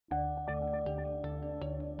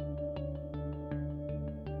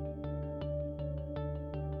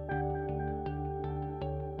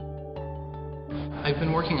I've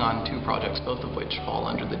been working on two projects, both of which fall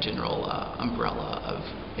under the general umbrella of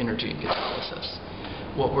energy and catalysis.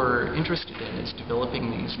 What we're interested in is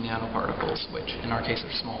developing these nanoparticles, which in our case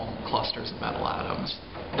are small clusters of metal atoms,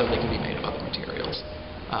 though they can be made of other materials,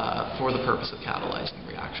 for the purpose of catalyzing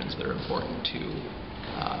reactions that are important to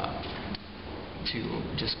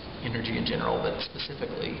just energy in general, but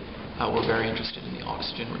specifically we're very interested in the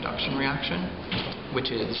oxygen reduction reaction, which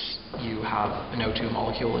is you have an O2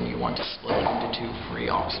 molecule and you want to split it into two free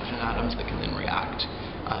oxygen atoms that can then react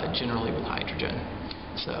generally with hydrogen.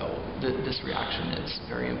 So this reaction is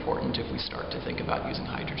very important if we start to think about using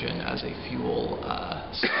hydrogen as a fuel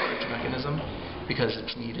storage mechanism, because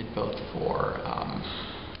it's needed both for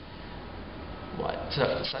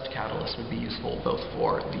such catalysts would be useful both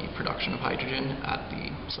for the production of hydrogen at the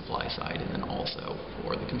supply side and then also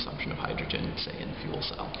for the consumption of hydrogen, say in fuel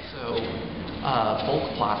cell. So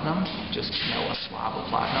bulk platinum, just a slab of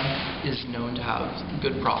platinum, is known to have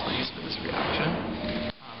good properties for this reaction.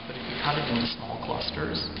 But if you cut it into small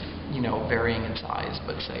clusters, varying in size,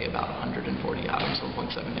 but say about 140 atoms,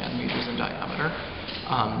 1.7 nanometers in diameter,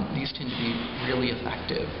 these tend to be really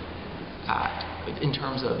effective in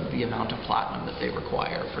terms of the amount of platinum that they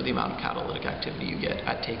require for the amount of catalytic activity you get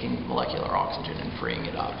at taking molecular oxygen and freeing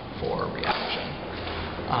it up for reaction.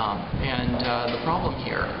 The problem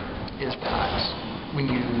here is that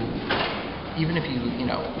even if you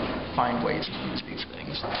find ways to use these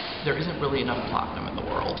things, there isn't really enough platinum in the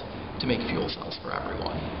world to make fuel cells for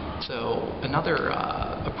everyone. So another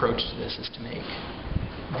approach to this is to make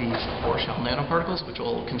these core-shell nanoparticles, which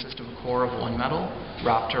will consist of a core of one metal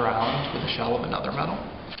wrapped around with a shell of another metal.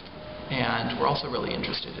 And we're also really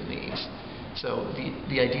interested in these. So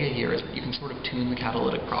the idea here is that you can sort of tune the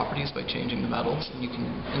catalytic properties by changing the metals, and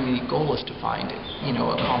the goal is to find a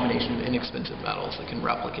combination of inexpensive metals that can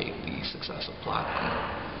replicate the success of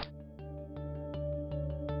platinum.